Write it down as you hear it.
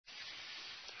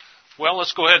Well,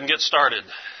 let's go ahead and get started.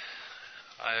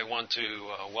 I want to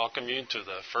welcome you to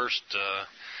the first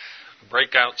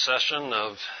breakout session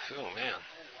of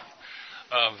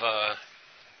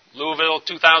Louisville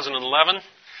 2011.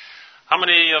 How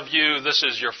many of you, this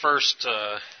is your first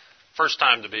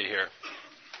time to be here?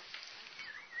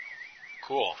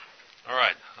 Cool. All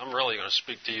right. I'm really going to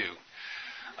speak to you.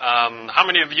 How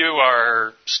many of you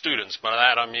are students? By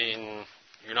that I mean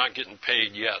you're not getting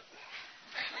paid yet.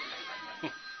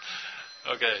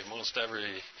 Okay, most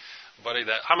everybody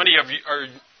that. How many of you are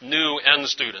new N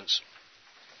students?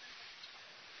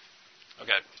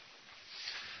 Okay.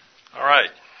 All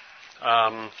right.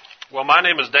 Well, my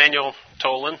name is Daniel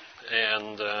Tolan,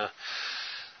 and let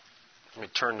me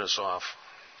turn this off.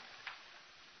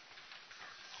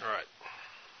 All right.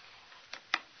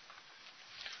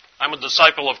 I'm a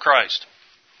disciple of Christ.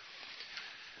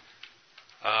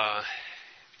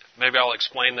 Maybe I'll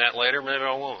explain that later, maybe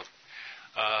I won't.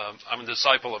 I'm a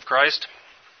disciple of Christ.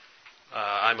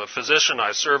 I'm a physician.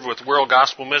 I serve with World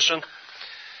Gospel Mission,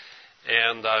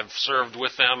 and I've served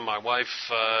with them. My wife,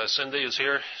 Cindy, is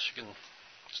here. She can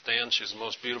stand. She's the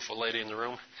most beautiful lady in the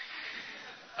room.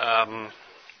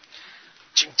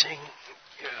 Ching, ching.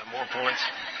 Yeah, more points.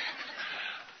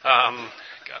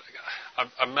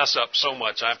 I mess up so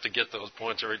much. I have to get those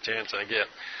points every chance I get.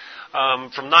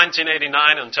 From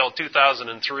 1989 until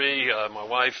 2003, my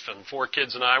wife and 4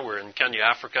 kids and I were in Kenya,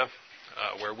 Africa,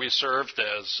 where we served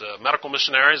as medical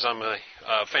missionaries. I'm a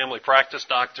family practice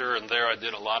doctor, and there I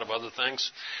did a lot of other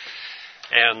things.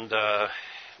 And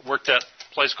worked at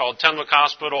a place called Tenwick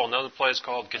Hospital, another place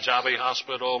called Kajabi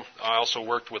Hospital. I also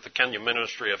worked with the Kenya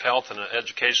Ministry of Health in an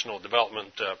educational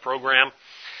development program.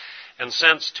 And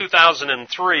since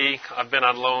 2003, I've been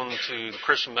on loan to the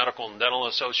Christian Medical and Dental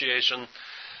Association,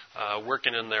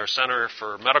 working in their Center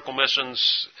for Medical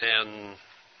Missions and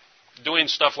doing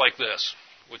stuff like this,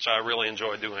 which I really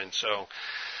enjoy doing. So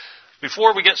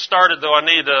before we get started, though, I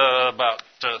need about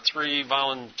 3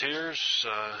 volunteers.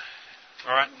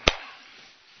 All right.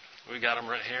 We got them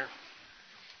right here.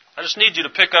 I just need you to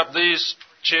pick up these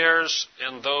chairs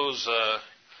and those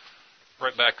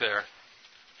right back there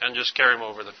and just carry them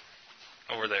over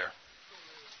there.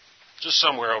 Just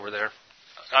somewhere over there.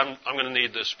 I'm going to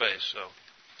need this space, so.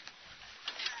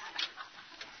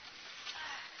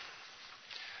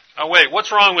 Oh, wait,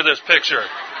 what's wrong with this picture?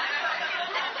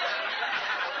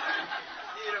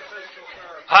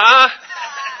 Huh?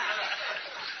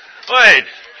 Wait.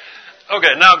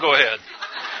 Okay, now go ahead.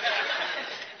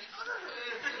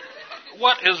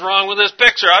 What is wrong with this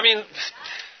picture? I mean,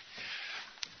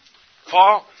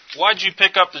 Paul, why'd you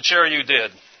pick up the chair you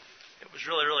did? It was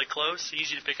really, really close,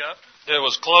 easy to pick up. It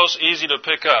was close, easy to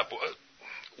pick up.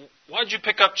 Why'd you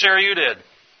pick up the chair you did?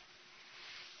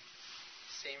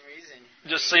 Same reason.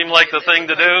 Just seemed like the thing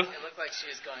to do? It looked like she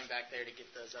was going back there to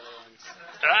get those other ones.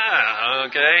 Ah,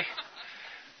 okay.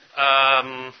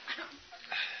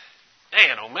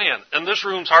 Man, oh man. And this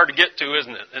room's hard to get to,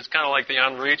 isn't it? It's kind of like the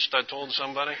unreached, I told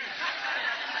somebody.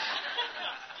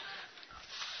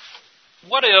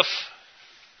 What if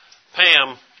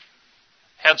Pam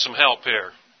had some help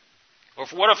here? Or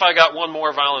what if I got one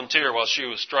more volunteer while she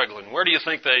was struggling? Where do you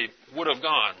think they would have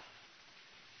gone?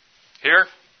 Here?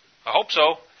 I hope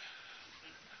so.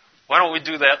 Why don't we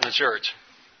do that in the church?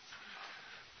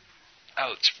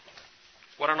 Ouch.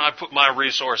 Why don't I put my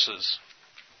resources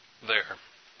there?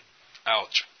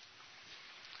 Ouch.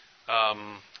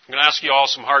 I'm going to ask you all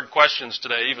some hard questions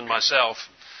today, even myself.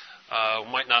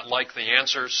 Might not like the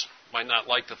answers, might not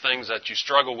like the things that you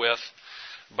struggle with,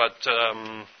 but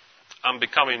I'm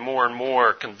becoming more and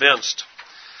more convinced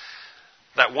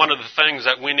that one of the things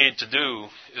that we need to do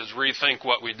is rethink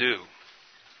what we do.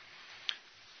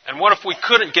 And what if we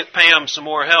couldn't get Pam some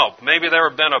more help? Maybe there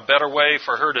would have been a better way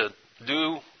for her to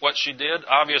do what she did.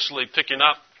 Obviously, picking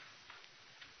up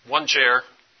one chair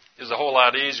is a whole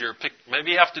lot easier.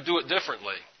 Maybe you have to do it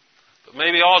differently. But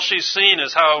maybe all she's seen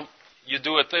is how you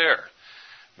do it there.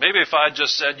 Maybe if I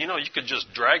just said, you could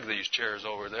just drag these chairs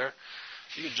over there.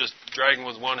 You could just drag them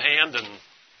with one hand, and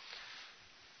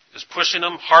is pushing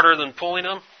them harder than pulling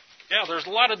them? Yeah, there's a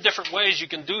lot of different ways you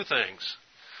can do things.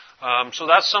 So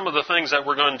that's some of the things that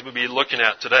we're going to be looking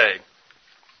at today.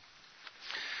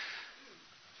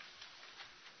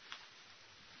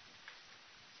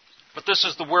 But this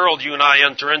is the world you and I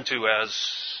enter into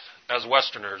as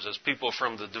Westerners, as people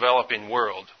from the developing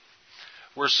world.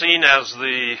 We're seen as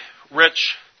the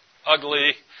rich,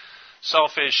 ugly,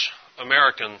 selfish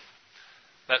American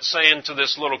that's saying to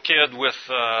this little kid with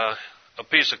a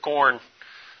piece of corn,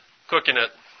 cooking it,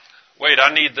 wait,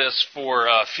 I need this for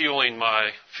fueling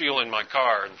my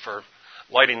car and for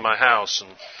lighting my house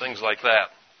and things like that.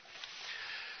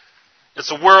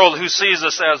 It's a world who sees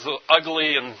us as the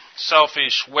ugly and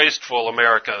selfish, wasteful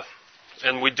America.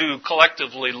 And we do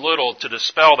collectively little to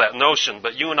dispel that notion,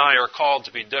 but you and I are called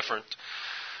to be different.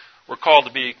 We're called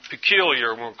to be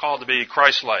peculiar, we're called to be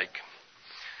Christ-like.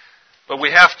 But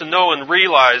we have to know and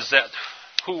realize that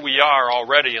who we are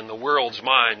already in the world's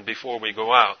mind before we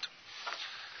go out.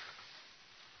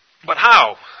 But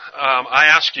how? I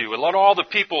ask you, let all the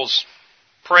peoples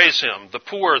praise Him, the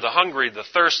poor, the hungry, the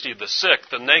thirsty, the sick,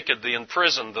 the naked, the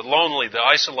imprisoned, the lonely, the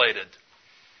isolated.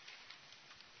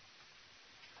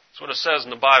 That's what it says in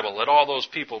the Bible. Let all those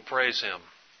people praise Him.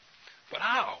 But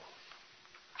how?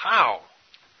 How?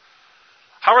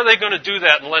 How are they going to do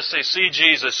that unless they see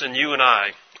Jesus in you and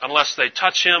I? Unless they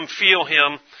touch Him, feel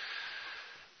Him.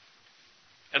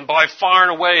 And by far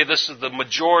and away, this is the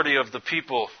majority of the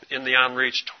people in the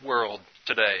unreached world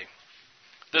today.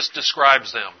 This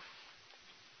describes them.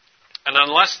 And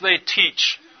unless they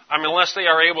unless they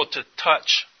are able to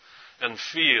touch and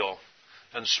feel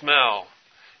and smell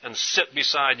and sit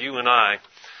beside you and I,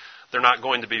 they're not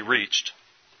going to be reached.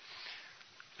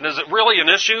 And is it really an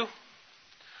issue?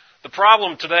 The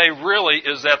problem today really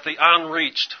is that the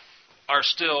unreached are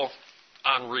still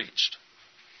unreached.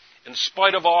 In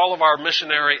spite of all of our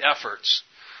missionary efforts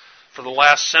for the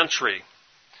last century,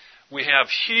 we have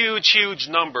huge, huge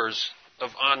numbers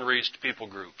of unreached people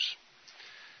groups.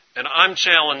 And I'm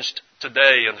challenged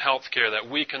today in healthcare that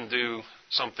we can do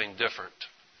something different.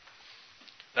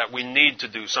 That we need to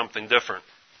do something different.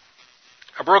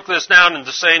 I broke this down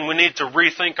into saying we need to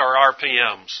rethink our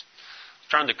RPMs.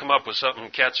 Trying to come up with something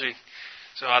catchy.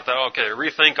 So I thought, okay,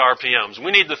 rethink RPMs.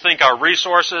 We need to think our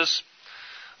resources,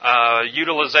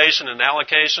 utilization and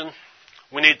allocation.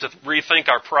 We need to rethink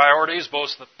our priorities,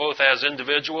 both as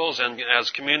individuals and as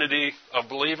community of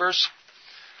believers.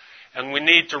 And we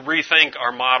need to rethink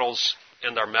our models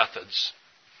and our methods.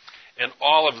 And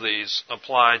all of these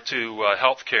apply to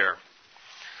healthcare.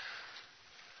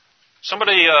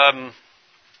 Somebody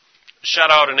shout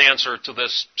out an answer to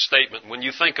this statement. When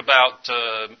you think about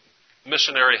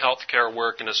missionary healthcare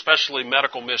work, and especially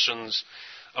medical missions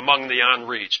among the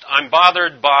unreached, I'm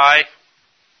bothered by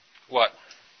what?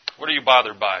 What are you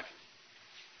bothered by?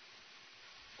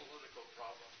 Political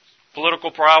problems.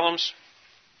 Political problems?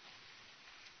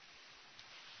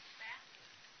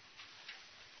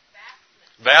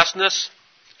 Vastness?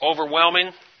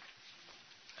 Overwhelming?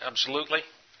 Absolutely.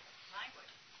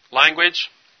 Language?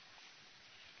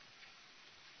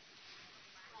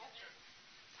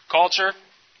 Culture?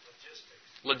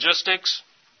 Logistics?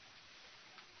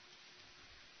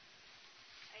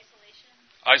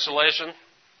 Isolation?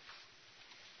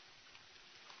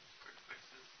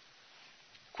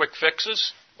 Quick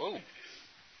fixes? Oh,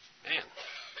 man.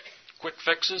 Quick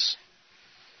fixes?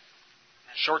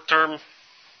 Short-term,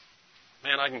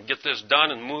 man, I can get this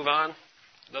done and move on.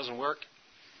 It doesn't work.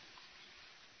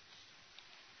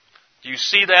 Do you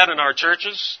see that in our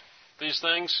churches, these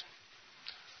things?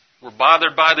 We're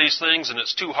bothered by these things and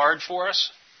it's too hard for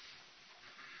us?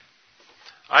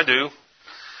 I do.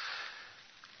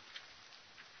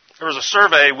 There was a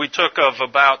survey we took of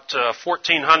about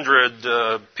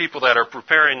 1,400 people that are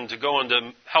preparing to go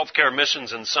into healthcare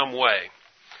missions in some way.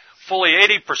 Fully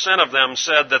 80% of them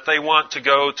said that they want to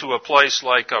go to a place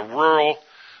like a rural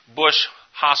bush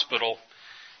hospital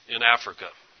in Africa.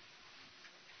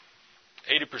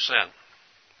 80%.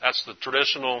 That's the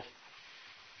traditional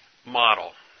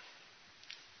model.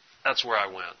 That's where I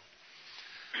went.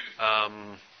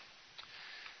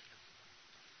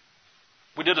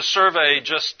 We did a survey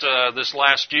just this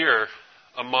last year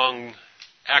among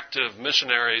active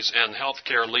missionaries and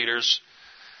healthcare leaders,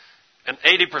 and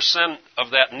 80%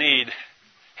 of that need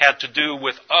had to do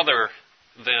with other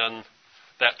than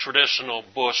that traditional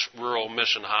bush rural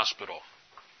mission hospital.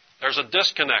 There's a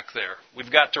disconnect there.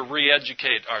 We've got to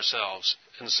re-educate ourselves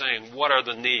in saying, what are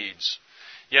the needs?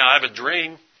 Yeah, I have a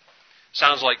dream.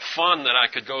 Sounds like fun that I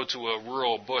could go to a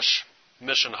rural bush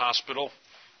mission hospital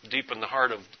deep in the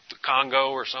heart of the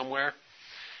Congo or somewhere.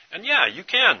 And yeah, you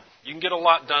can. You can get a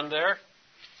lot done there.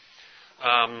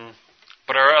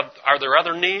 But are there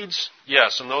other needs?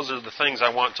 Yes, and those are the things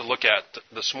I want to look at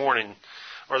this morning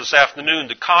or this afternoon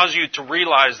to cause you to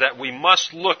realize that we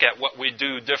must look at what we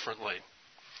do differently.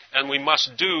 And we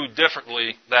must do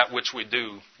differently that which we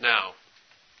do now.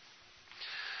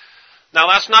 Now,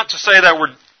 that's not to say that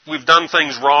we've done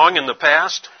things wrong in the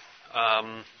past.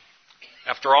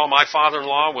 After all, my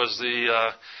father-in-law was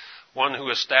the one who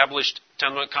established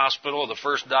Tenwek Hospital, the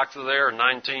first doctor there in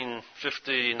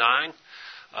 1959.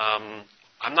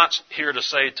 I'm not here to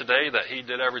say today that he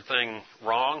did everything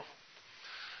wrong.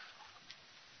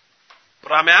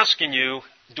 But I'm asking you,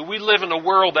 do we live in a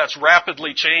world that's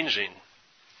rapidly changing?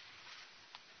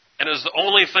 and is the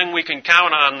only thing we can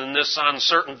count on in this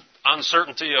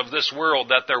uncertainty of this world,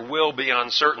 that there will be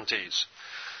uncertainties.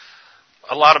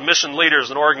 A lot of mission leaders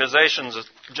and organizations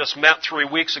just met 3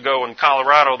 weeks ago in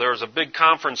Colorado. There was a big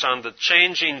conference on the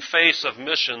changing face of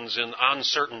missions in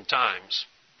uncertain times.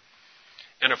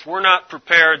 And if we're not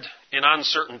prepared in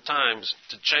uncertain times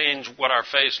to change what our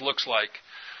face looks like,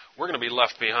 we're going to be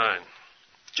left behind.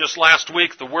 Just last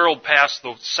week, the world passed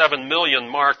the 7 million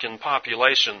mark in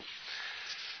population.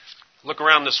 Look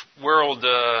around this world,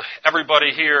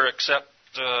 everybody here except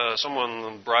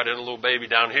someone brought in a little baby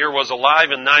down here was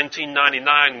alive in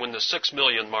 1999 when the 6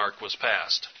 million mark was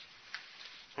passed.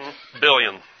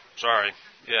 Billion. Sorry.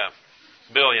 Yeah.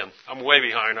 Billion. I'm way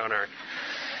behind on her.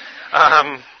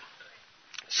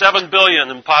 7 billion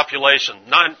in population.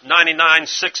 99,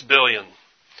 6 billion.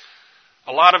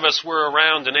 A lot of us were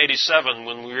around in 87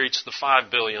 when we reached the 5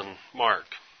 billion mark.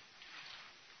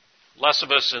 Less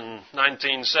of us in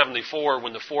 1974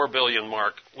 when the 4 billion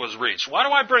mark was reached. Why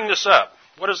do I bring this up?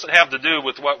 What does it have to do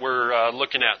with what we're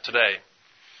looking at today?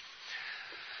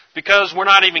 Because we're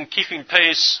not even keeping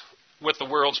pace with the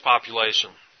world's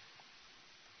population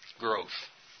growth.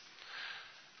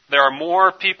 There are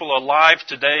more people alive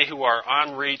today who are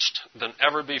unreached than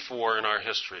ever before in our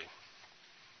history.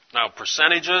 Now,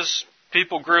 percentages,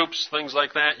 people groups, things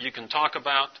like that you can talk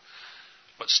about,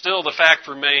 but still the fact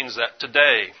remains that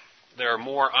today there are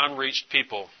more unreached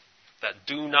people that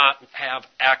do not have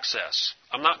access.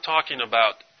 I'm not talking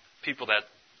about people that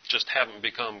just haven't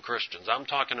become Christians. I'm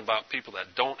talking about people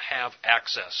that don't have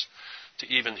access to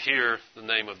even hear the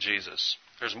name of Jesus.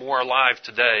 There's more alive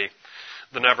today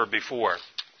than ever before.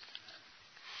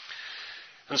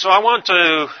 And so I want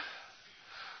to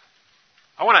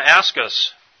ask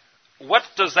us, what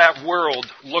does that world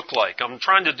look like? I'm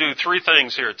trying to do 3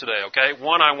 things here today, okay?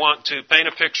 1, I want to paint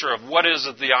a picture of what is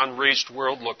the unreached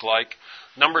world look like.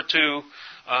 Number 2,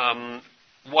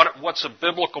 what's a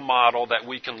biblical model that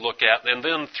we can look at? And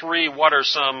then 3, what are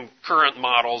some current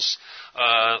models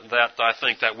that I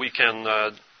think that we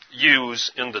can use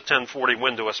in the 1040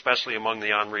 window, especially among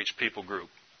the unreached people group?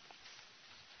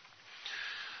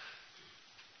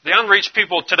 The unreached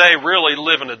people today really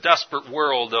live in a desperate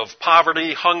world of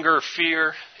poverty, hunger,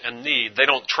 fear, and need. They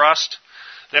don't trust.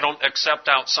 They don't accept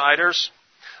outsiders.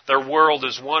 Their world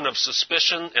is one of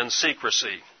suspicion and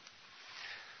secrecy.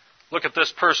 Look at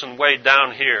this person way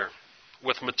down here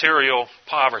with material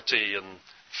poverty and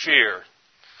fear,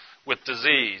 with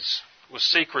disease, with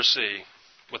secrecy,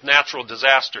 with natural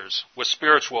disasters, with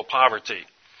spiritual poverty.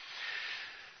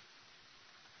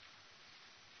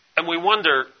 And we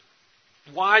wonder,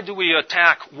 why do we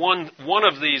attack one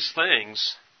of these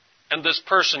things and this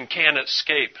person can't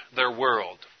escape their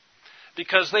world?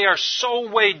 Because they are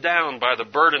so weighed down by the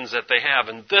burdens that they have.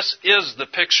 And this is the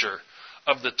picture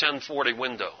of the 1040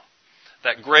 window.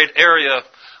 That great area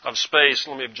of space.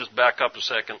 Let me just back up a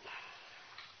second.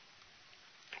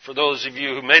 For those of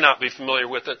you who may not be familiar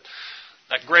with it,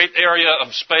 that great area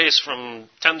of space from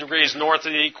 10 degrees north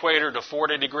of the equator to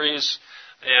 40 degrees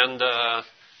and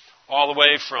all the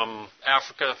way from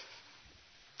Africa,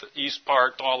 the east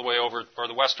part, all the way over, or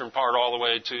the western part, all the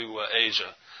way to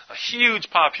Asia. A huge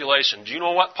population. Do you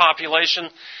know what population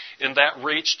in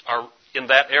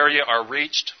that area are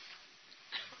reached?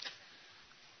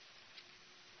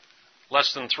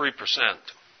 Less than 3%.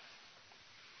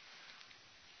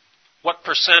 What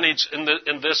percentage in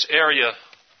this area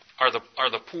are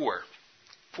the poor?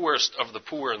 Poorest of the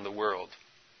poor in the world.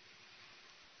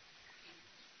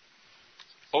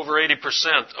 Over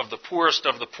 80% of the poorest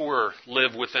of the poor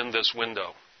live within this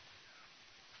window.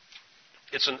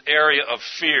 It's an area of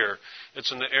fear.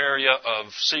 It's an area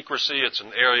of secrecy. It's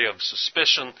an area of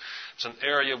suspicion. It's an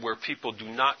area where people do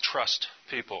not trust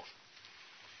people.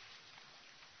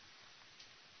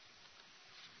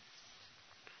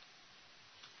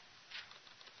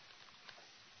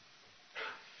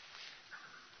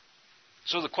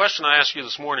 So the question I ask you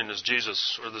this morning is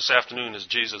this afternoon, is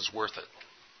Jesus worth it?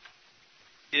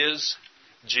 Is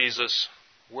Jesus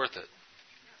worth it?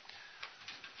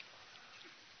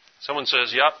 Someone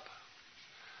says, yep.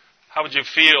 How would you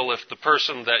feel if the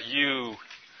person that you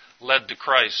led to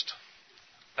Christ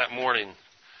that morning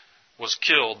was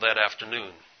killed that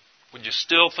afternoon? Would you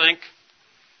still think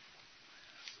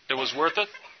it was worth it?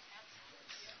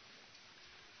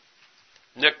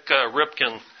 Nick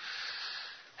Ripken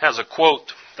has a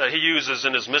quote that he uses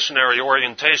in his missionary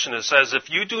orientation. It says, if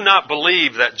you do not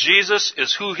believe that Jesus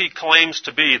is who he claims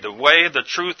to be, the way, the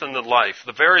truth, and the life,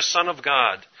 the very Son of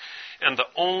God, and the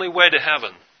only way to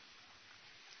heaven,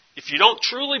 if you don't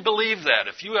truly believe that,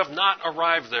 if you have not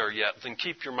arrived there yet, then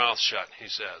keep your mouth shut, he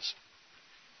says.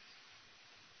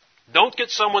 Don't get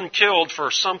someone killed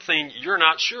for something you're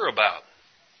not sure about.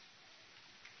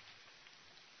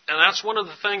 And that's one of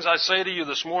the things I say to you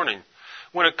this morning.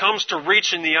 When it comes to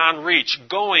reaching the unreached,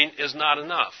 going is not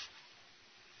enough.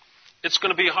 It's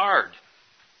going to be hard.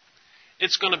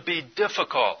 It's going to be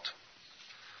difficult.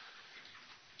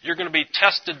 You're going to be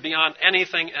tested beyond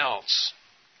anything else.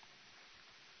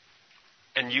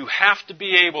 And you have to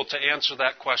be able to answer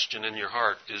that question in your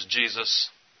heart. Is Jesus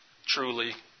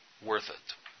truly worth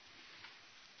it?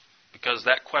 Because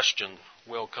that question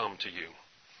will come to you.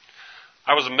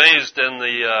 I was amazed in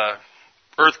the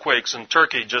earthquakes in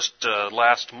Turkey just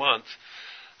last month.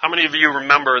 How many of you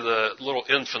remember the little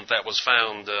infant that was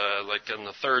found like in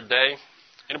the third day?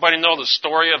 Anybody know the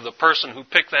story of the person who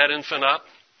picked that infant up?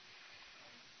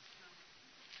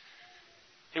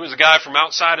 He was a guy from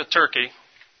outside of Turkey.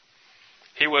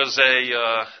 He was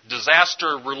a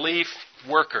disaster relief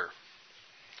worker.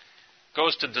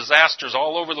 Goes to disasters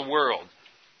all over the world.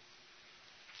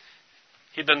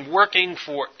 He'd been working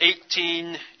for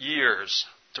 18 years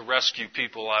to rescue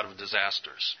people out of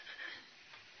disasters.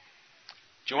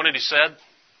 Do you know what he said?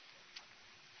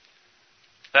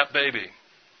 That baby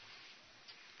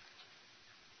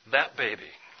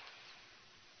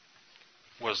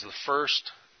was the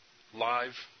first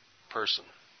live person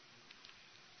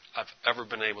I've ever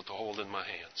been able to hold in my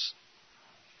hands.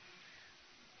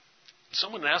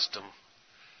 Someone asked him,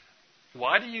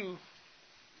 why do you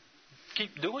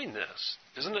keep doing this?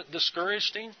 Isn't it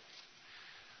discouraging?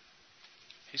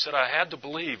 He said, I had to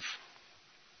believe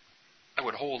I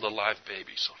would hold a live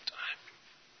baby sometime.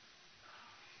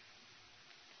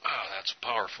 Oh, that's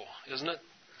powerful, isn't it?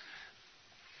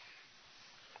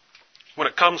 When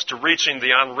it comes to reaching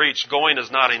the unreached, going is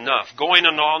not enough. Going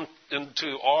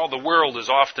into all the world is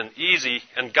often easy,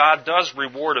 and God does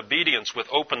reward obedience with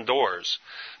open doors.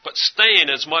 But staying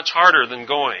is much harder than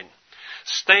going.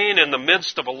 Staying in the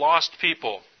midst of a lost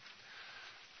people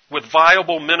with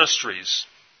viable ministries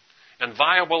and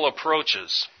viable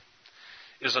approaches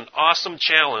is an awesome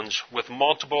challenge with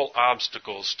multiple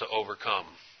obstacles to overcome.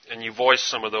 And you voiced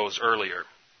some of those earlier.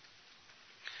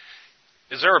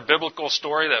 Is there a biblical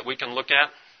story that we can look at?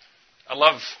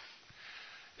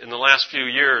 In the last few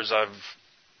years, I've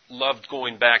loved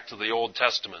going back to the Old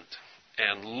Testament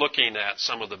and looking at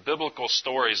some of the biblical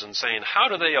stories and saying, how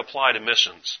do they apply to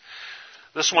missions?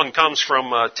 This one comes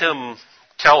from Tim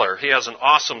Keller. He has an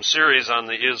awesome series on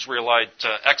the Israelite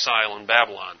exile in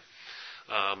Babylon.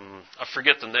 I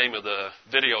forget the name of the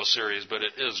video series, but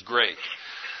it is great.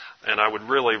 And I would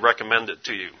really recommend it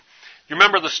to you. You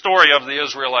remember the story of the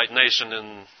Israelite nation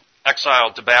in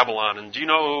exile to Babylon. And do you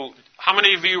know, how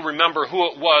many of you remember who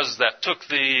it was that took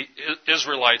the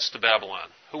Israelites to Babylon?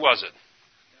 Who was it?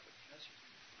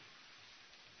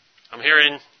 I'm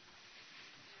hearing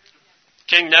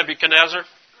King Nebuchadnezzar.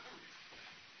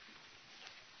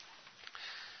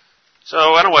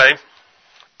 So anyway,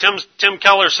 Tim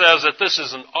Keller says that this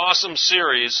is an awesome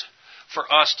series for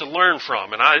us to learn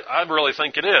from, and I really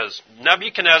think it is.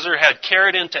 Nebuchadnezzar had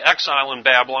carried into exile in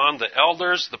Babylon the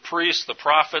elders, the priests, the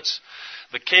prophets,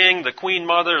 the king, the queen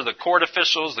mother, the court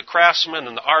officials, the craftsmen,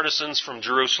 and the artisans from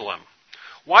Jerusalem.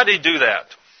 Why did he do that?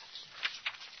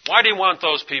 Why do he want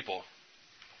those people?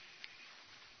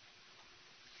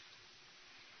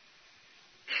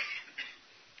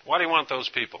 Why do you want those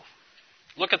people?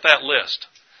 Look at that list.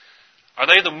 Are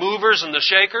they the movers and the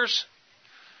shakers?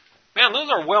 Man, those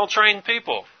are well-trained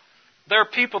people. They're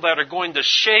people that are going to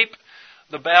shape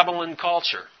the Babylon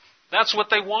culture. That's what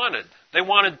they wanted. They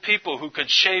wanted people who could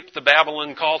shape the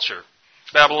Babylonian culture.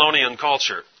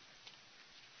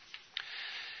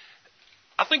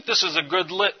 I think this is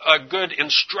a good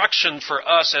instruction for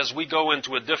us as we go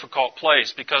into a difficult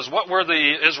place, because what were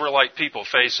the Israelite people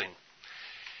facing?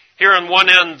 Here on one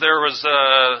end, there was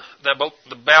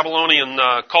the Babylonian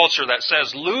culture that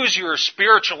says, lose your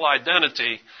spiritual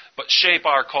identity, but shape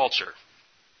our culture.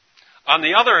 On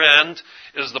the other end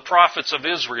is the prophets of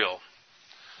Israel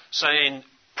saying,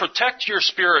 protect your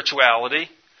spirituality,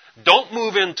 don't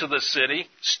move into the city,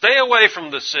 stay away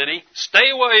from the city,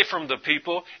 stay away from the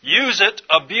people, use it,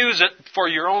 abuse it for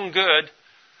your own good.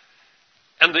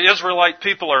 And the Israelite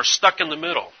people are stuck in the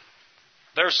middle.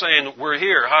 They're saying, we're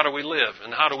here, how do we live?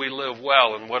 And how do we live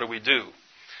well, and what do we do?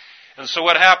 And so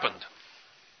what happened?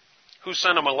 Who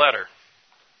sent them a letter?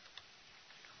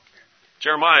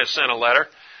 Jeremiah sent a letter.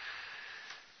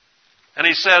 And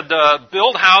he said,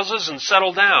 build houses and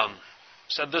settle down.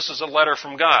 He said, this is a letter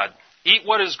from God. Eat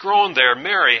what is grown there,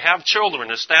 marry, have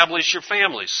children, establish your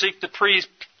families, seek the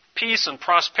peace and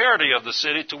prosperity of the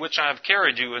city to which I have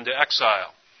carried you into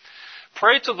exile.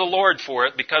 Pray to the Lord for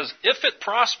it, because if it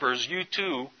prospers, you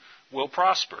too will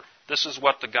prosper. This is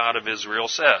what the God of Israel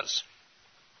says.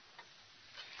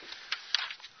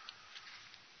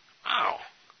 Wow.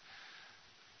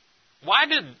 Why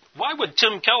would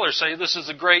Tim Keller say this is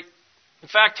a great... In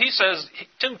fact,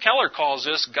 Tim Keller calls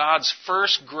this God's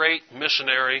first great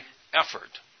missionary effort.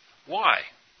 Why?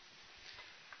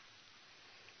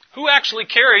 Who actually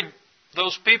carried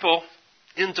those people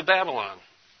into Babylon?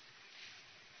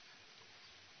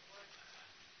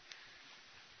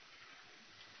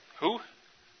 Who?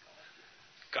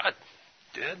 God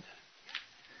did.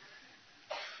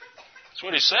 That's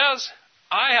what he says.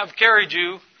 I have carried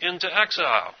you into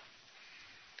exile.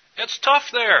 It's tough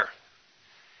there.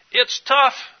 It's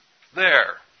tough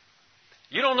there.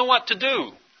 You don't know what to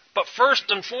do. But first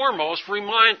and foremost,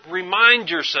 remind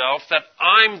yourself that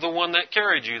I'm the one that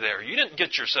carried you there. You didn't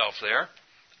get yourself there.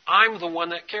 I'm the one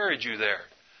that carried you there.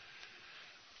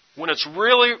 When it's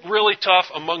really, really tough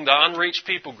among the unreached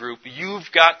people group,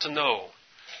 you've got to know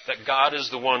that God is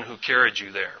the one who carried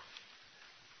you there.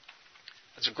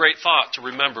 It's a great thought to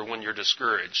remember when you're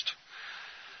discouraged.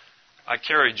 I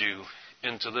carried you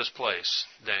into this place,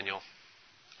 Daniel.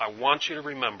 I want you to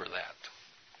remember that.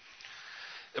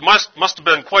 It must have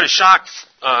been quite a shock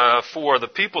for the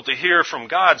people to hear from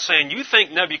God saying, you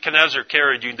think Nebuchadnezzar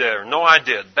carried you there. No, I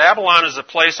did. Babylon is the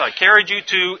place I carried you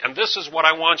to, and this is what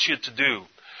I want you to do.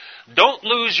 Don't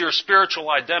lose your spiritual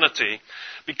identity,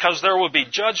 because there will be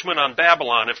judgment on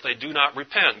Babylon if they do not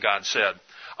repent, God said.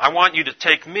 I want you to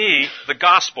take me, the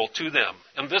gospel, to them.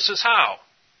 And this is how.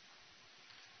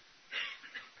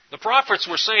 The prophets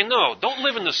were saying, no, don't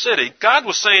live in the city. God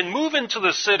was saying, move into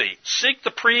the city. Seek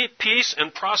the peace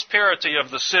and prosperity of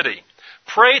the city.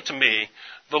 Pray to me,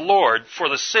 the Lord, for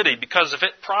the city, because if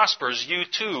it prospers, you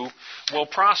too will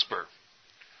prosper.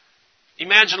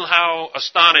 Imagine how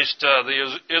astonished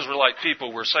the Israelite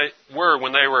people were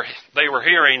when they were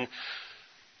hearing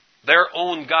their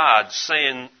own God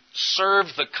saying, serve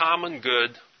the common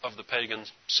good of the pagan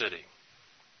city.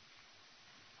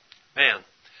 Man,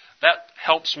 that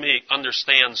helps me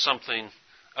understand something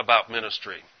about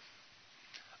ministry.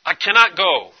 I cannot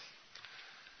go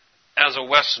as a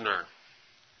Westerner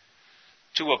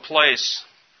to a place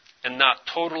and not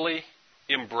totally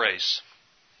embrace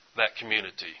that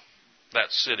community,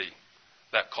 that city,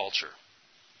 that culture.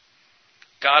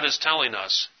 God is telling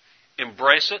us,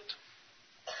 embrace it.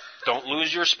 Don't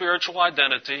lose your spiritual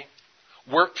identity.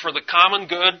 Work for the common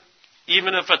good,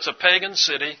 even if it's a pagan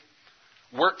city.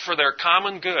 Work for their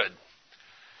common good.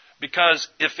 Because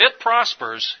if it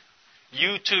prospers,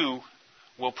 you too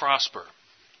will prosper.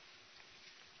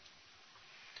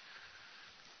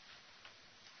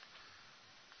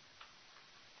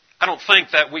 I don't think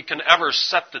that we can ever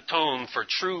set the tone for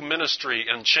true ministry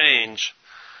and change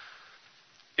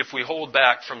if we hold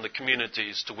back from the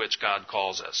communities to which God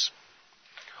calls us.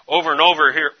 Over and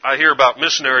over here, I hear about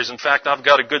missionaries. In fact, I've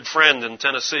got a good friend in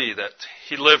Tennessee that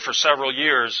he lived for several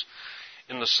years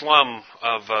in the slum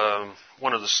of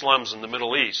one of the slums in the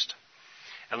Middle East.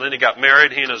 And then he got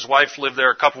married. He and his wife lived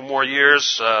there a couple more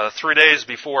years. 3 days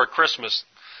before Christmas,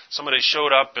 somebody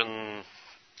showed up and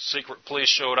secret police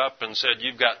showed up and said,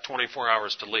 you've got 24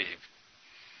 hours to leave.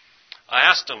 I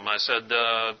asked him, I said,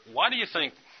 why do you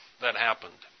think that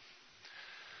happened?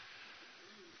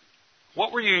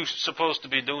 What were you supposed to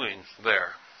be doing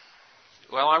there?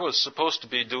 Well, I was supposed to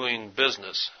be doing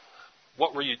business.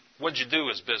 What'd you do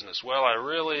as business? Well,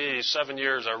 7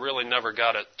 years, I really never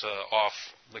got it off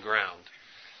the ground.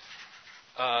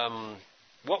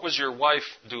 What was your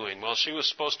wife doing? Well, she was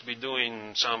supposed to be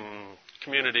doing some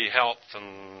community health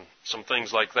and some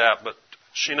things like that, but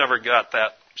she never got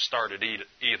that started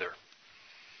either.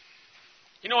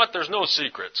 You know what? There's no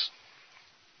secrets.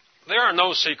 There are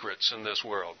no secrets in this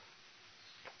world.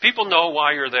 People know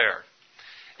why you're there.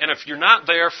 And if you're not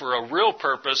there for a real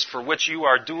purpose for which you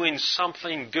are doing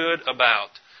something good about,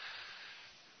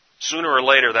 sooner or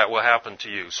later that will happen to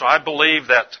you. So I believe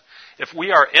that if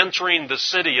we are entering the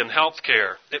city in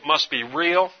healthcare, it must be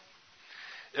real,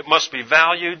 it must be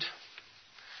valued,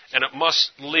 and it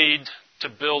must lead to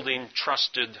building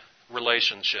trusted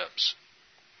relationships.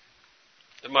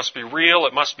 It must be real,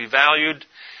 it must be valued,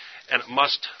 and it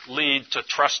must lead to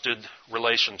trusted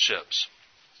relationships.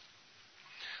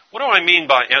 What do I mean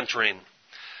by entering?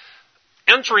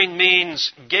 Entering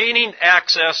means gaining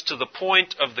access to the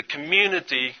point of the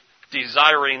community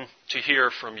desiring to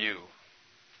hear from you.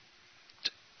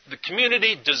 The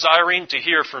community desiring to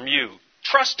hear from you.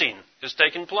 Trusting is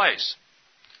taking place.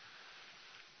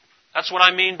 That's what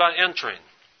I mean by entering.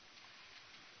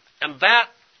 And that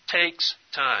takes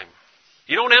time.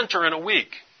 You don't enter in a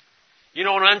week. You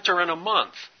don't enter in a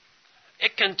month.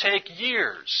 It can take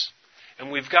years.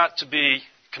 And we've got to be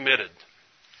committed.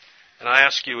 And I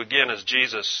ask you again, is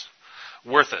Jesus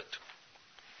worth it?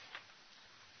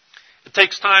 It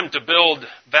takes time to build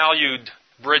valued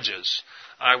bridges.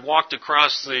 I walked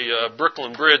across the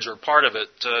Brooklyn Bridge, or part of it,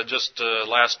 just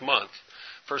last month.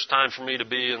 First time for me to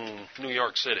be in New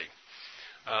York City.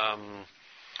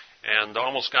 And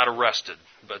almost got arrested.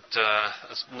 But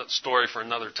that's a story for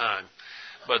another time.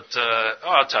 But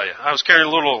I'll tell you, I was carrying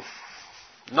a little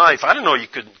knife. I didn't know you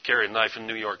could carry a knife in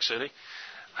New York City.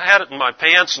 I had it in my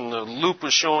pants, and the loop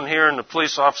was shown here, and the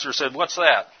police officer said, "What's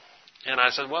that?" And I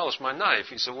said, "Well, it's my knife."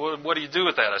 He said, "Well, what do you do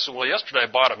with that?" I said, "Well, yesterday I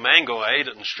bought a mango. I ate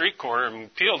it in the street corner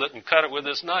and peeled it and cut it with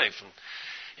this knife." And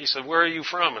he said, "Where are you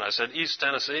from?" And I said, "East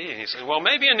Tennessee." And he said, "Well,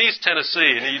 maybe in East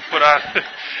Tennessee." And he put on,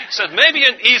 he said, "Maybe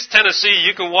in East Tennessee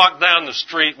you can walk down the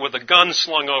street with a gun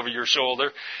slung over your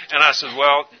shoulder." And I said,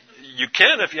 "Well, you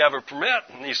can if you have a permit."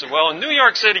 And he said, "Well, in New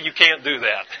York City you can't do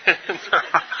that."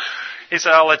 He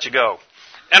said, "I'll let you go."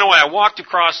 Anyway, I walked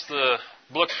across the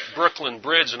Brooklyn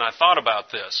Bridge and I thought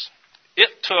about this.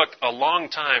 It took a long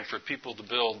time for people to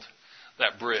build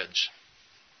that bridge.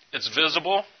 It's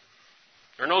visible.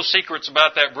 There are no secrets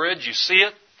about that bridge. You see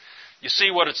it. You see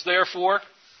what it's there for.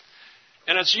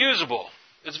 And it's usable.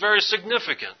 It's very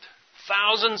significant.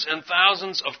 Thousands and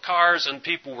thousands of cars and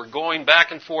people were going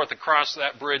back and forth across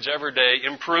that bridge every day,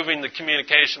 improving the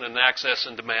communication and access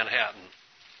into Manhattan.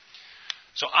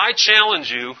 So I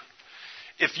challenge you,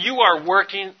 if you are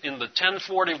working in the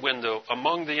 1040 window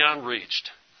among the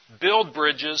unreached, build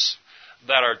bridges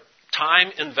that are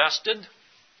time invested,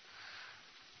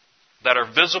 that are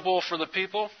visible for the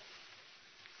people,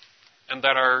 and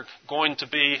that are going to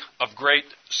be of great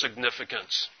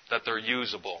significance, that they're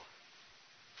usable.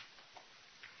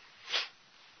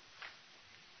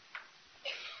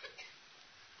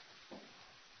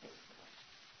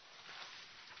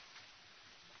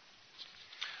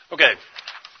 Okay,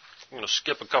 I'm going to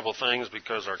skip a couple things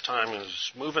because our time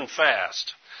is moving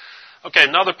fast. Okay,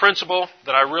 another principle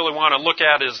that I really want to look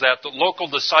at is that the local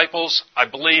disciples, I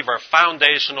believe, are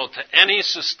foundational to any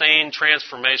sustained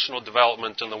transformational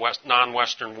development in the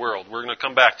non-Western world. We're going to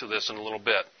come back to this in a little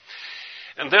bit.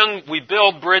 And then we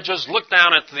build bridges. Look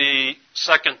down at the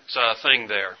second thing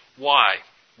there. Why?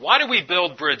 Why do we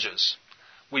build bridges?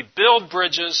 We build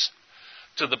bridges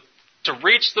to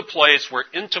reach the place where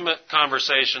intimate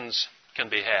conversations can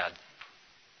be had.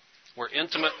 Where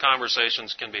intimate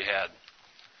conversations can be had.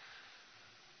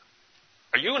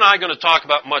 Are you and I going to talk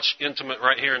about much intimate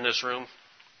right here in this room?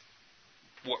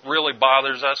 What really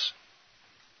bothers us?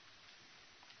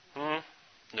 No,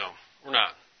 we're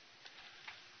not.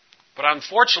 But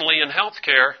unfortunately in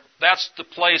healthcare, that's the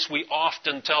place we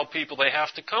often tell people they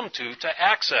have to come to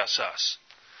access us.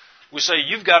 We say,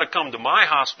 you've got to come to my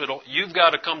hospital, you've got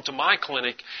to come to my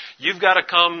clinic, you've got to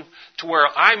come to where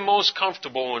I'm most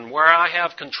comfortable and where I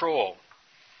have control.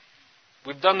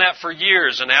 We've done that for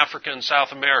years in Africa and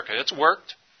South America. It's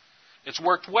worked. It's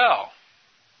worked well.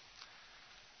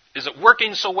 Is it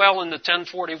working so well in the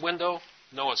 1040 window?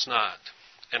 No, it's not.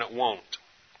 And it won't.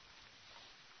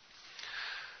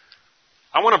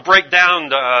 I want to break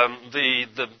down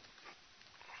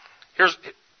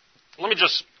let me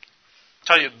just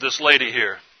tell you this lady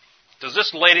here. Does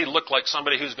this lady look like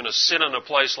somebody who's going to sit in a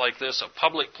place like this, a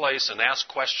public place, and ask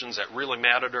questions that really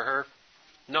matter to her?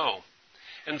 No.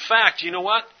 In fact, you know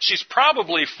what? She's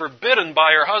probably forbidden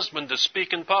by her husband to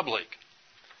speak in public.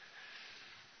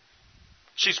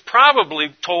 She's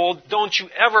probably told, don't you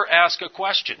ever ask a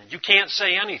question. You can't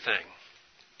say anything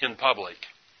in public.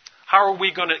 How are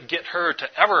we going to get her to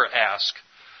ever ask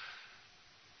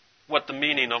what the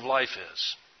meaning of life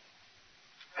is?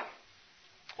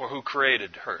 Or who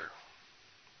created her?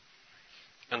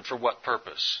 And for what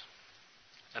purpose?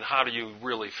 And how do you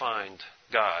really find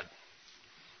God?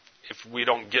 If we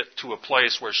don't get to a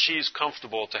place where she's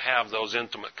comfortable to have those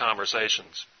intimate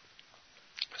conversations.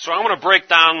 So I want to break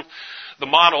down the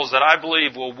models that I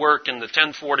believe will work in the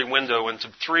 1040 window into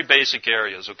three basic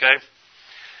areas, okay?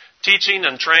 Teaching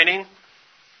and training,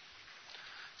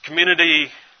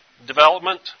 community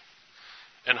development,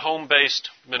 and home-based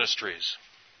ministries.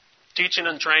 Teaching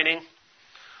and training,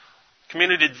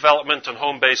 community development, and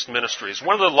home-based ministries.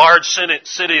 One of the large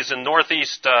cities in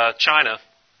northeast China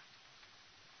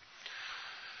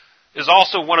is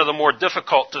also one of the more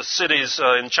difficult cities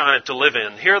in China to live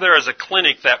in. Here there is a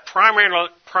clinic that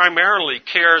primarily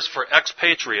cares for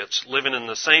expatriates living in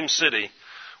the same city,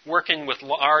 working with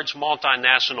large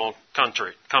multinational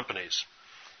companies.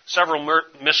 Several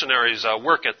missionaries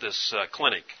work at this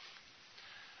clinic.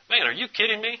 Man, are you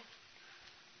kidding me?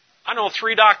 I know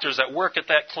 3 doctors that work at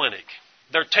that clinic.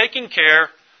 They're taking care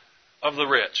of the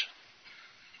rich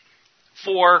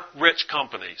for rich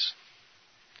companies.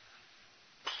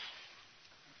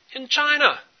 in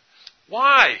China.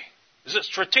 Why? Is it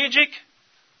strategic?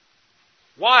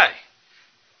 Why?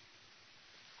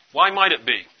 Why might it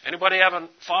be? Anybody have a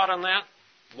thought on that?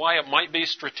 Why it might be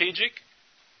strategic?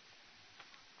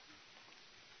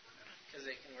 Because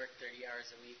they can work 30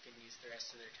 hours a week and use the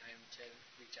rest of their time to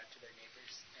reach out to their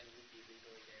neighbors and be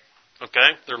legally there.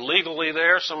 Okay, they're legally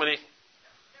there. Somebody.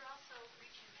 They're also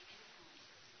reaching the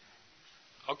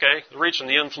influencers. Okay, they're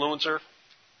reaching the influencer.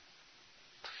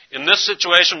 In this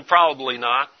situation, probably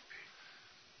not.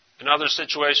 In other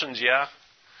situations, yeah.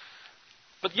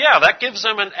 But yeah, that gives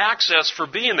them an access for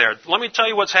being there. Let me tell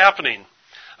you what's happening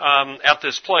at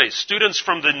this place. Students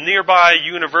from the nearby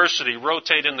university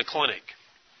rotate in the clinic.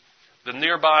 The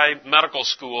nearby medical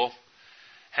school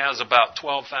has about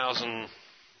 12,000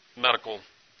 medical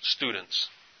students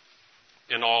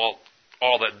in all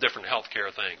the different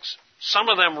healthcare things. Some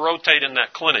of them rotate in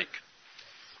that clinic.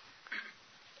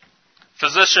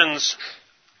 Physicians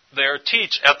there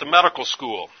teach at the medical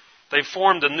school. They've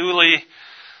formed a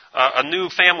new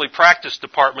family practice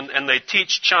department, and they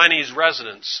teach Chinese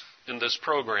residents in this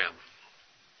program.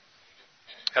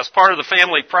 As part of the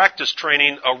family practice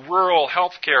training, a rural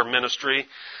healthcare ministry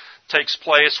takes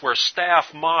place where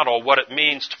staff model what it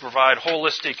means to provide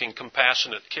holistic and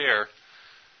compassionate care.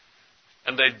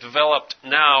 And they've developed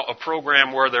now a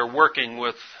program where they're working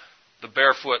with the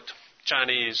barefoot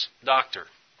Chinese doctor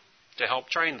to help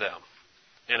train them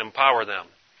and empower them.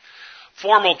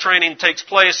 Formal training takes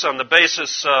place on the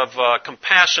basis of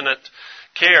compassionate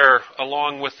care,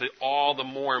 along with all the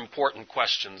more important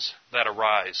questions that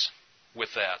arise with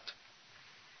that.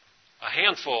 A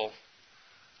handful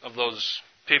of those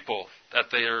people that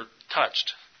they are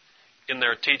touched in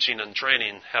their teaching and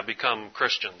training have become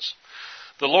Christians.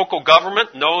 The local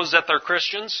government knows that they're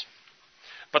Christians,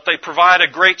 but they provide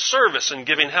a great service in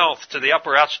giving health to the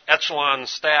upper echelon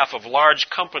staff of large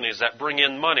companies that bring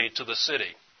in money to the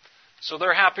city. So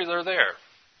they're happy they're there.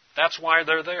 That's why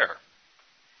they're there.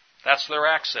 That's their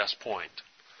access point.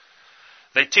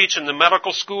 They teach in the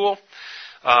medical school,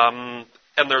 and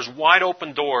there's wide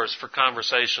open doors for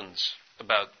conversations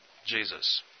about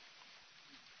Jesus.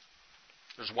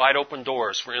 There's wide open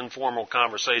doors for informal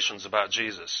conversations about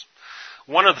Jesus.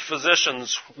 One of the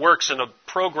physicians works in a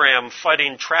program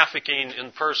fighting trafficking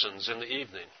in persons in the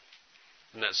evening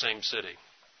in that same city,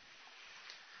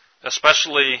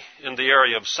 especially in the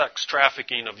area of sex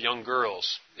trafficking of young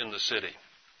girls in the city.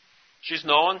 She's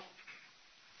known.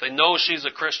 They know she's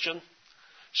a Christian.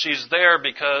 She's there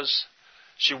because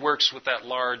she works with that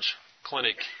large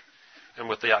clinic and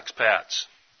with the expats.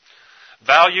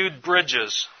 Valued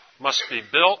bridges must be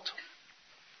built.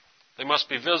 They must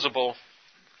be visible.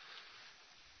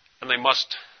 And they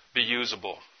must be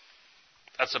usable.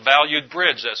 That's a valued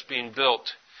bridge that's being built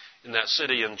in that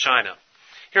city in China.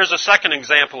 Here's a second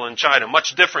example in China,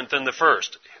 much different than the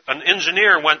first. An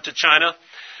engineer went to China.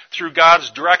 Through God's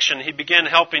direction, he began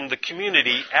helping the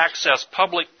community access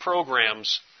public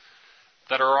programs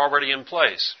that are already in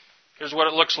place. Here's what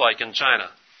it looks like in China.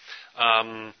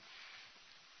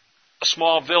 A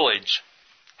small village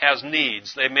has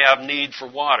needs. They may have need for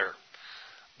water.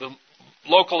 The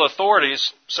local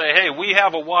authorities say, hey, we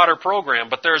have a water program,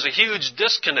 but there's a huge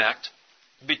disconnect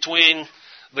between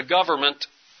the government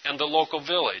and the local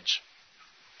village.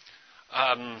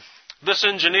 This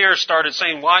engineer started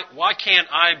saying, why can't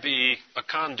I be a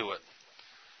conduit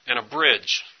and a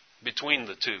bridge between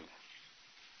the two?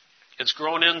 It's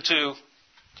grown into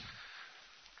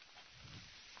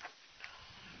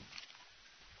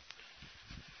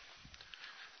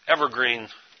evergreen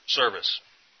service.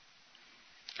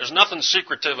 There's nothing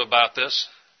secretive about this.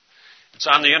 It's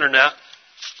on the internet.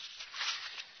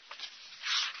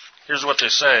 Here's what they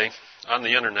say on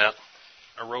the internet.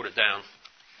 I wrote it down.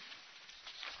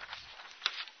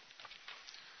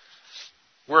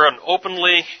 We're an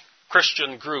openly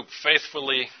Christian group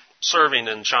faithfully serving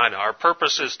in China. Our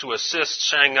purpose is to assist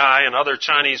Shanghai and other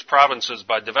Chinese provinces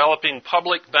by developing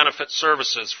public benefit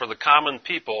services for the common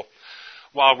people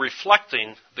while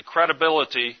reflecting the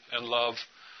credibility and love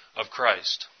of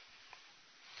Christ.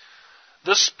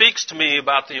 This speaks to me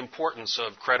about the importance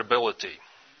of credibility.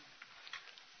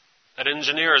 That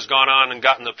engineer has gone on and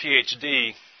gotten a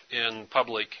PhD in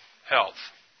public health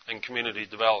and community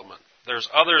development. There's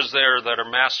others there that are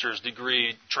master's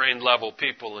degree, trained level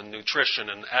people in nutrition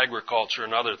and agriculture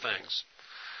and other things.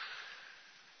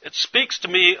 It speaks to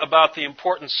me about the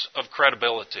importance of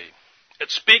credibility. It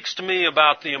speaks to me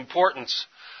about the importance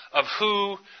of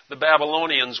who the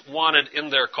Babylonians wanted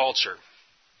in their culture.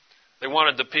 They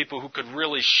wanted the people who could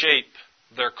really shape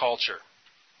their culture.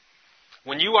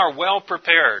 When you are well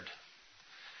prepared,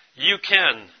 you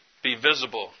can be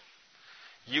visible.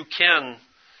 You can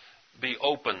be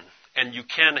open, and you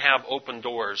can have open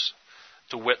doors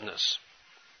to witness.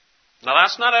 Now,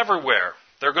 that's not everywhere.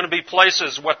 There are going to be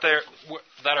places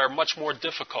that are much more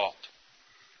difficult.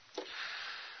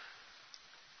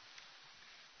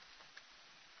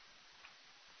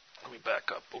 Let me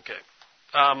back up. Okay.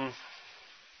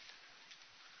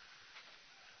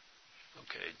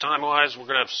 Time-wise, we're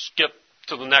going to skip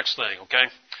to the next thing, okay?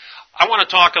 I want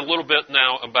to talk a little bit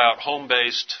now about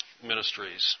home-based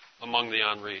ministries among the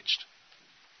unreached.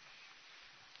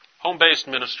 Home-based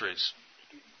ministries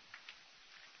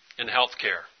in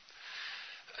healthcare.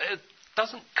 It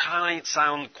doesn't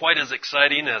sound quite as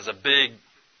exciting as a big,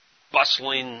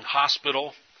 bustling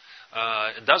hospital.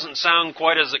 It doesn't sound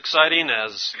quite as exciting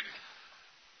as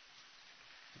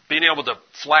being able to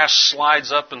flash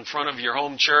slides up in front of your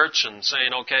home church and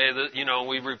saying, okay,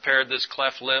 we repaired this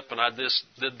cleft lip and I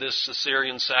did this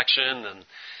cesarean section, and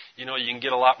you can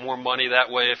get a lot more money that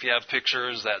way if you have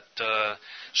pictures that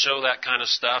show that kind of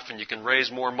stuff, and you can raise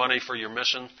more money for your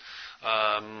mission.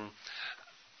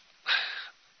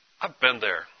 I've been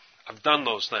there. I've done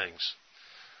those things.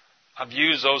 I've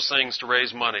used those things to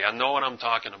raise money. I know what I'm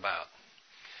talking about.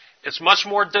 It's much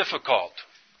more difficult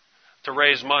to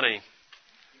raise money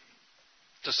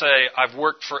to say, I've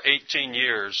worked for 18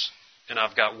 years and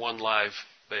I've got one live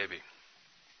baby.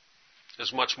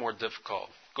 It's much more difficult.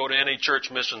 Go to any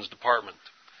church missions department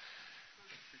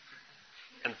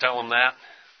and tell them that.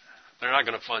 They're not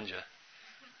going to fund you.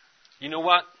 You know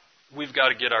what? We've got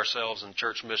to get ourselves in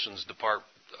church missions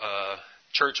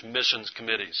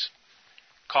committees.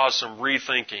 Cause some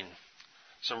rethinking,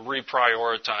 some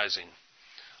reprioritizing.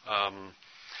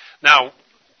 Now,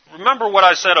 remember what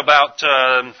I said about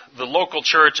the local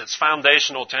church. It's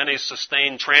foundational to any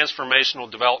sustained transformational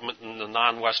development in the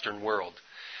non-Western world.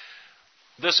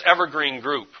 This evergreen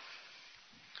group,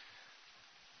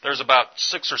 there's about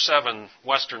 6 or 7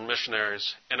 Western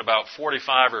missionaries and about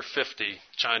 45 or 50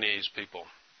 Chinese people.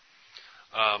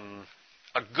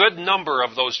 A good number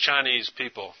of those Chinese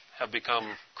people have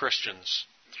become Christians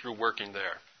through working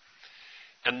there.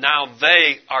 And now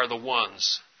they are the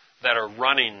ones that are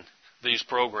running these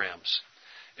programs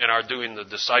and are doing the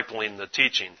discipling, the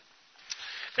teaching.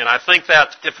 And I think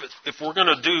that if we're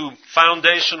going to do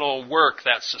foundational work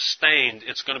that's sustained,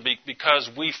 it's going to be because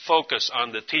we focus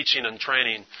on the teaching and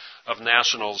training of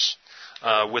nationals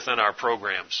within our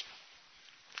programs.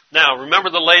 Now, remember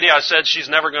the lady I said she's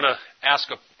never going to ask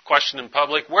a question in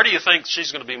public? Where do you think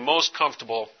she's going to be most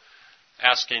comfortable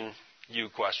asking you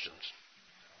questions?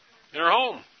 In her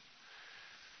home.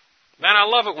 Man, I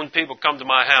love it when people come to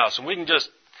my house and we can just,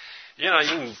 you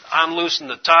can unloosen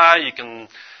the tie, you can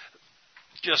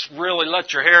just really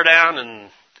let your hair down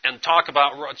and talk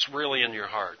about what's really in your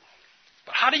heart.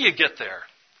 But how do you get there?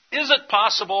 Is it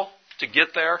possible to get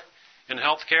there in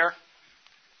healthcare?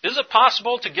 Is it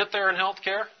possible to get there in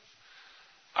healthcare?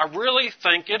 I really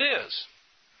think it is.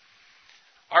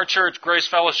 Our church, Grace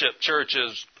Fellowship Church,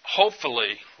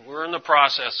 we're in the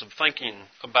process of thinking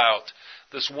about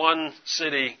this one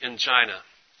city in China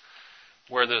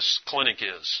where this clinic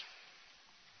is.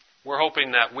 We're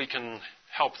hoping that we can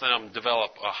help them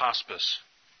develop a hospice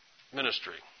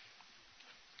ministry.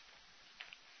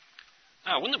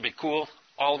 Now, wouldn't it be cool?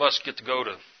 All of us get to go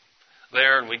to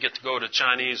there, and we get to go to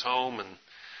Chinese home,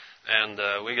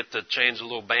 and we get to change a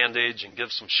little bandage and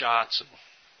give some shots and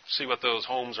see what those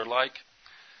homes are like.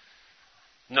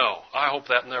 No, I hope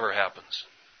that never happens.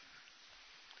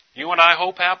 You know what I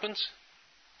hope happens?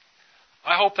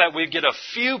 I hope that we get a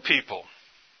few people,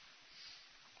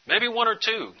 maybe 1 or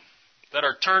 2, that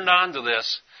are turned on to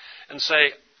this and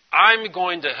say, I'm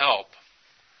going to help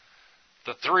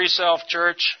the Three Self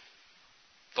Church,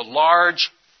 the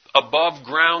large above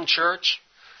ground church.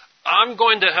 I'm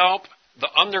going to help the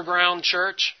underground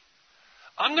church.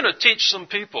 I'm going to teach some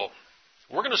people.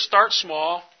 We're going to start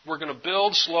small. We're going to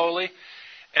build slowly.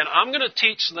 And I'm going to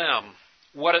teach them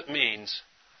what it means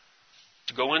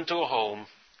to go into a home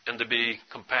and to be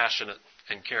compassionate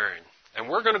and caring. And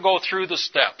we're going to go through the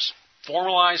steps,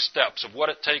 formalized steps of what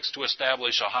it takes to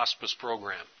establish a hospice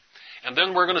program. And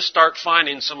then we're going to start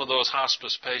finding some of those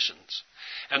hospice patients.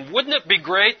 And wouldn't it be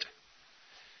great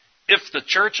if the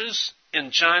churches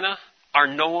in China are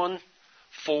known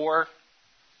for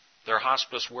their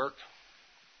hospice work?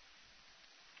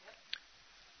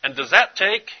 And does that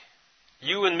take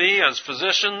you and me as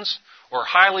physicians or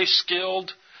highly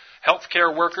skilled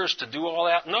healthcare workers to do all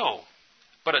that? No.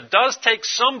 But it does take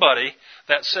somebody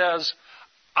that says,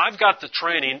 I've got the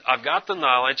training, I've got the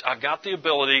knowledge, I've got the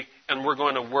ability, and we're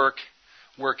going to work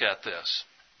at this.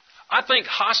 I think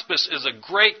hospice is a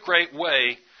great, great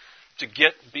way to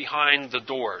get behind the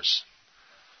doors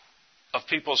of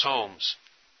people's homes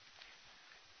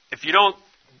If you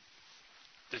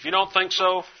don't think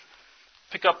so,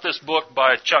 pick up this book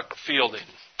by Chuck Fielding.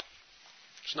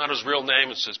 It's not his real name,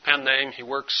 it's his pen name. He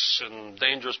works in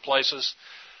dangerous places.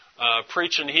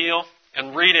 Preach and Heal,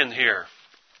 and read in here.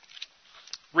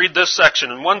 Read this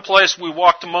section. In one place we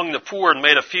walked among the poor and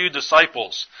made a few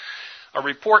disciples. A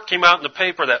report came out in the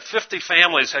paper that 50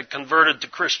 families had converted to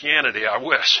Christianity. I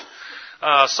wish.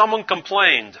 Someone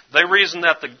complained. They reasoned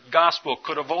that the gospel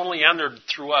could have only entered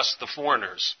through us, the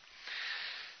foreigners.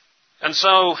 And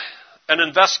so an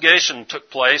investigation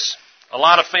took place. A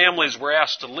lot of families were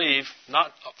asked to leave,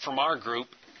 not from our group.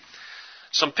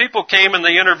 Some people came and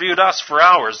they interviewed us for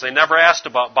hours. They never asked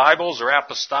about Bibles or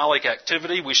apostolic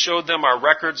activity. We showed them our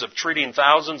records of treating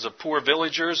thousands of poor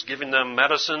villagers, giving them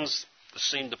medicines that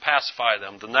seemed to pacify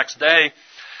them. The next day,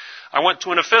 I went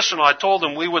to an official and I told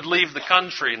them we would leave the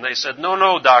country. And they said,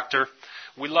 no, doctor,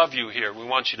 we love you here. We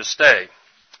want you to stay.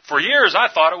 For years, I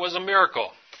thought it was a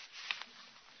miracle.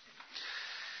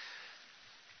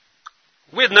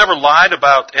 We had never lied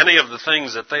about any of the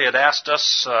things that they had asked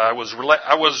us. I was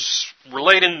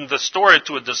relating the story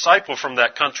to a disciple from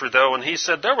that country, though, and he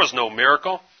said there was no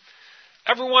miracle.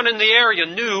 Everyone in the area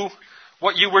knew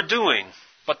what you were doing,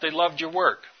 but they loved your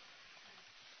work.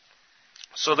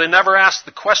 So they never asked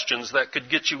the questions that could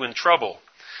get you in trouble.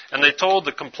 And they told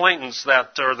the complainants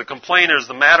the complainers,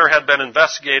 the matter had been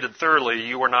investigated thoroughly.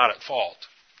 You were not at fault.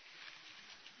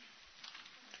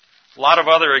 A lot of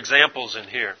other examples in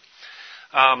here.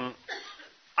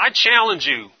 I challenge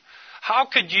you,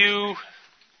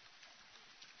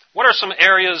 what are some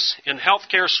areas in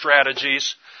healthcare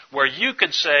strategies where you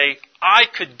could say, I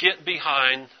could get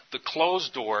behind the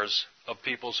closed doors of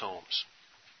people's homes?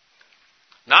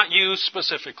 Not you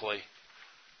specifically,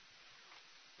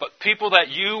 but people that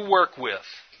you work with.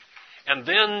 And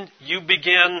then you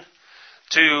begin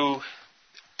to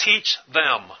teach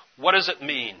them, what does it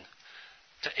mean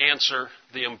to answer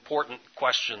the important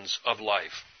questions of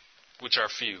life, which are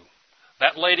few.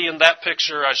 That lady in that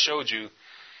picture I showed you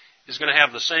is going to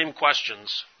have the same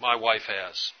questions my wife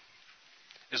has.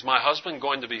 Is my husband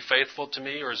going to be faithful to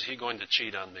me, or is he going to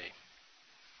cheat on me?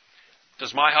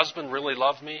 Does my husband really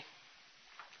love me?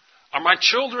 Are my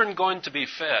children going to be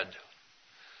fed?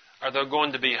 Are they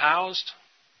going to be housed?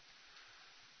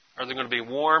 Are they going to be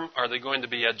warm? Are they going to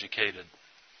be educated?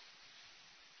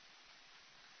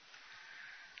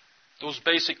 Those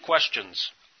basic questions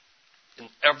in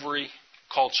every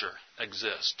culture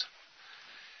exist.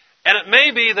 And it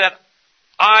may be that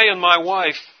I and my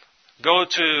wife go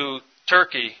to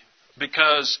Turkey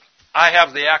because I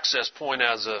have the access point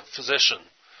as a physician.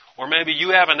 Or maybe you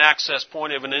have an access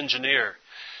point of an engineer.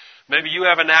 Maybe you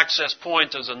have an access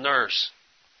point as a nurse.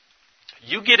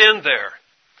 You get in there,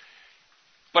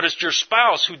 but it's your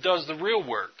spouse who does the real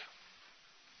work,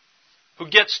 who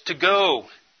gets to go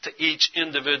to each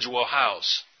individual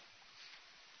house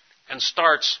and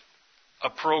starts a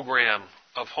program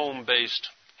of home-based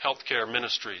healthcare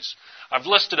ministries. I've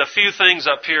listed a few things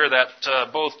up here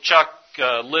that both Chuck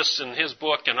lists in his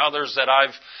book and others that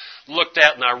I've looked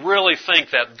at, and I really think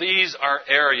that these are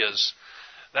areas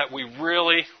that we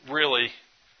really, really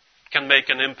can make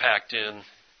an impact in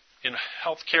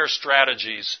healthcare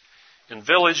strategies in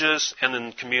villages and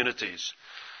in communities.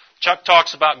 Chuck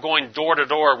talks about going door to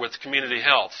door with community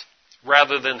health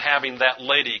rather than having that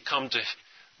lady come to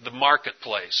the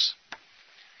marketplace.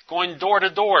 Going door to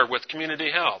door with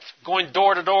community health. Going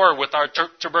door to door with our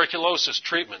tuberculosis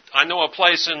treatment. I know a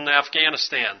place in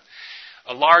Afghanistan,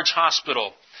 a large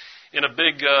hospital in a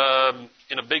big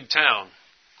town.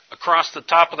 Across the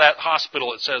top of that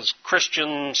hospital it says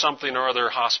Christian something or other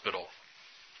hospital.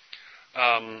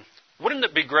 Wouldn't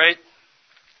it be great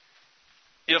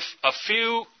if a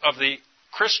few of the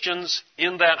Christians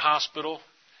in that hospital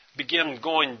begin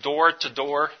going door to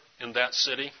door in that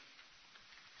city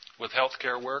with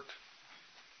healthcare work?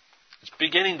 It's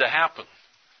beginning to happen.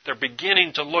 They're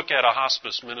beginning to look at a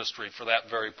hospice ministry for that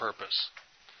very purpose.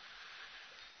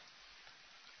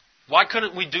 Why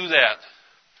couldn't we do that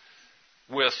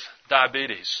with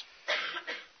diabetes?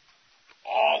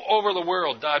 All over the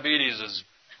world, diabetes is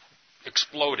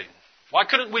exploding. Why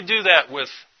couldn't we do that with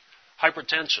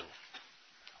hypertension?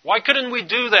 Why couldn't we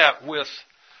do that with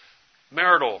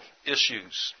marital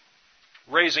issues,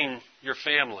 raising your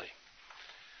family,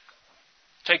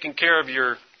 taking care of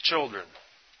your children?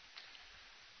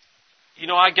 You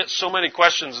know, I get so many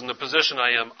questions in the position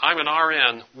I am. I'm an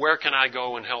RN. Where can I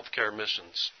go in healthcare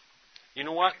missions? You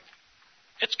know what?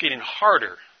 It's getting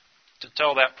harder to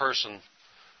tell that person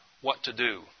what to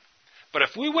do. But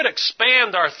if we would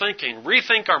expand our thinking,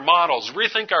 rethink our models,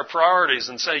 rethink our priorities,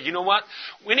 and say, you know what?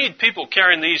 We need people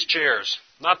carrying these chairs,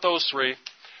 not those three.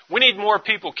 We need more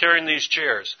people carrying these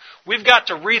chairs. We've got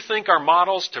to rethink our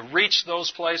models to reach those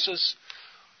places.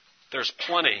 There's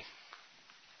plenty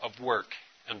of work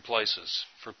and places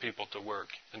for people to work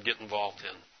and get involved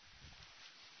in.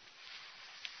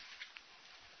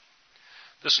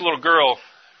 This little girl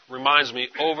reminds me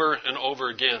over and over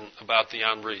again about the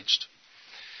unreached.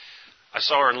 I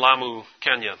saw her in Lamu,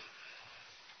 Kenya.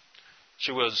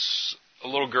 She was a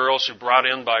little girl she brought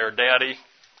in by her daddy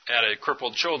at a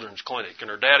crippled children's clinic. And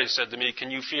her daddy said to me,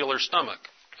 "Can you feel her stomach?"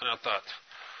 And I thought,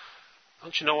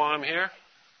 don't you know why I'm here?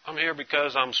 I'm here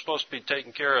because I'm supposed to be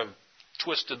taking care of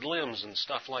twisted limbs and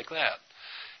stuff like that.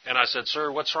 And I said,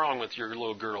 "Sir, what's wrong with your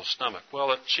little girl's stomach?"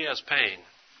 "Well, she has pain."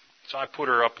 So I put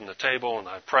her up on the table and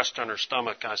I pressed on her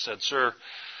stomach. I said, "Sir,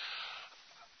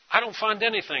 I don't find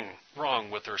anything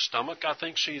wrong with her stomach. I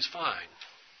think she's fine."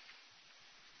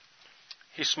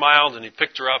 He smiled and he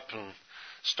picked her up and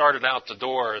started out the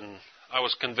door, and I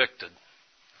was convicted.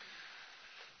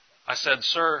 I said,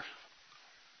 "Sir,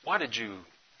 why did you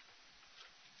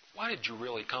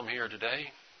really come here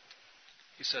today?"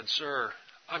 He said, "Sir,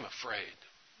 I'm afraid.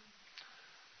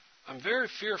 I'm very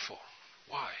fearful."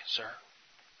 "Why, sir?"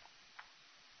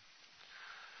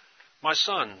 "My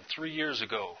son, 3 years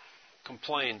ago,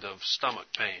 complained of stomach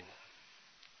pain.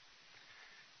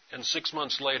 And 6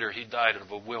 months later, he died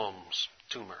of a Wilms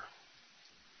tumor.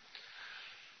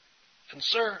 And,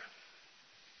 sir,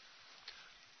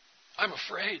 I'm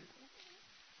afraid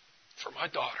for my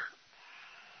daughter."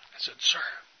 I said, "Sir,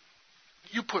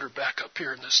 you put her back up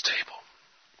here in this table.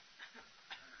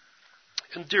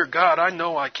 And dear God, I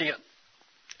know I can't,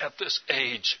 at this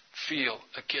age, feel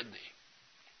a kidney,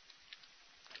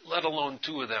 let alone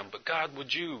 2 of them. But God,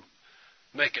 would you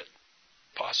make it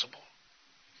possible?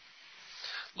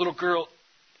 Little girl,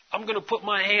 I'm going to put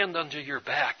my hand under your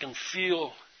back and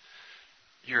feel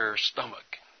your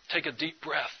stomach. Take a deep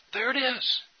breath. There it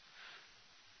is.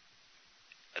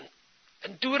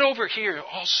 And do it over here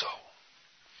also."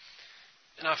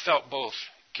 And I felt both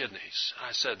kidneys.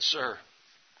 I said, "Sir,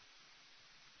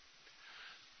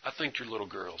 I think your little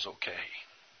girl's okay.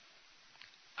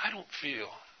 I don't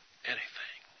feel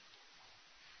anything."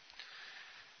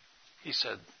 He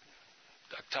said,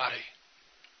 "Daktari,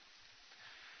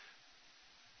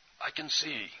 I can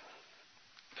see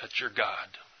that your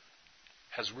God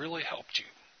has really helped you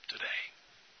today."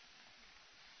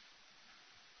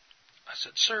 I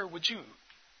said, "Sir, would you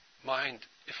mind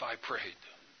if I prayed?"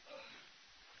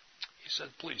 He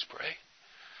said, "Please pray."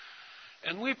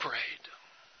 And we prayed.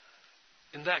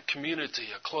 In that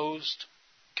community, a closed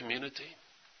community,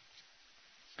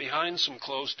 behind some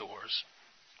closed doors.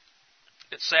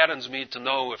 It saddens me to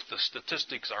know, if the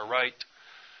statistics are right,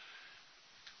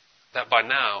 that by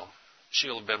now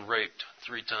she'll have been raped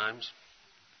 3 times.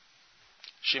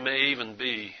 She may even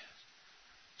be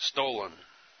stolen,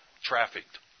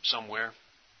 trafficked somewhere.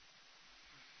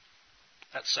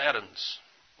 That saddens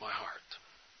my heart.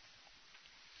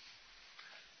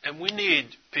 And we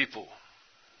need people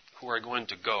who are going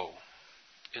to go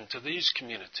into these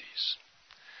communities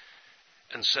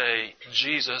and say,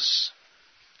 Jesus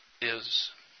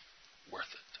is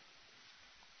worth it.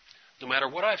 No matter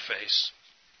what I face,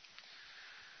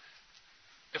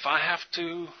 if I have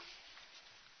to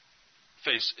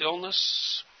face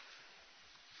illness,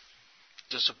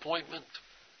 disappointment,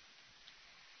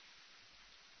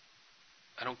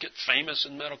 I don't get famous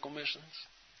in medical missions.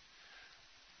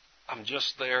 I'm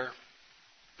just there,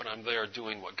 but I'm there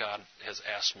doing what God has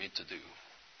asked me to do.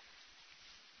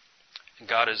 And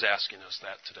God is asking us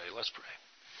that today. Let's pray.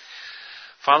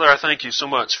 Father, I thank you so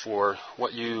much for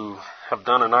what you have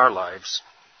done in our lives.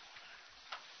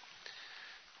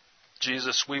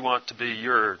 Jesus, we want to be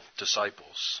your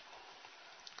disciples.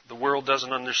 The world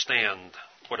doesn't understand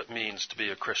what it means to be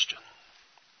a Christian.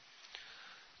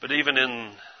 But even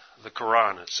in the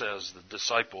Quran, it says the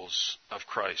disciples of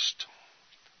Christ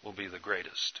will be the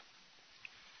greatest.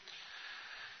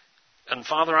 And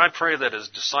Father, I pray that as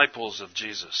disciples of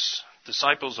Jesus,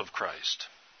 disciples of Christ,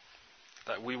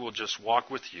 that we will just walk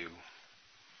with you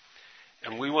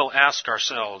and we will ask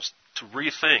ourselves to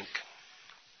rethink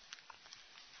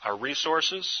our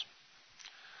resources,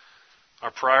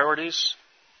 our priorities,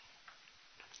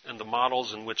 and the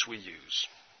models in which we use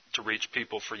to reach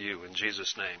people for you. In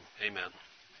Jesus' name, amen.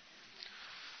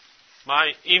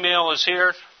 My email is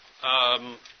here.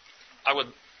 I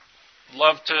would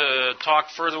love to talk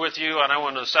further with you. I know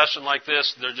in a session like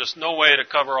this, there's just no way to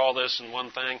cover all this in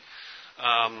one thing.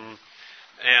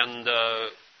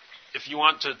 If you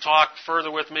want to talk further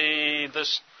with me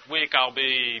this week, I'll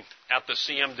be at the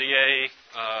CMDA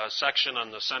section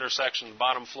on the center section, the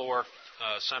bottom floor,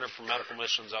 Center for Medical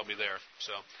Missions. I'll be there.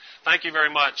 So thank you very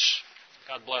much.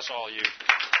 God bless all you.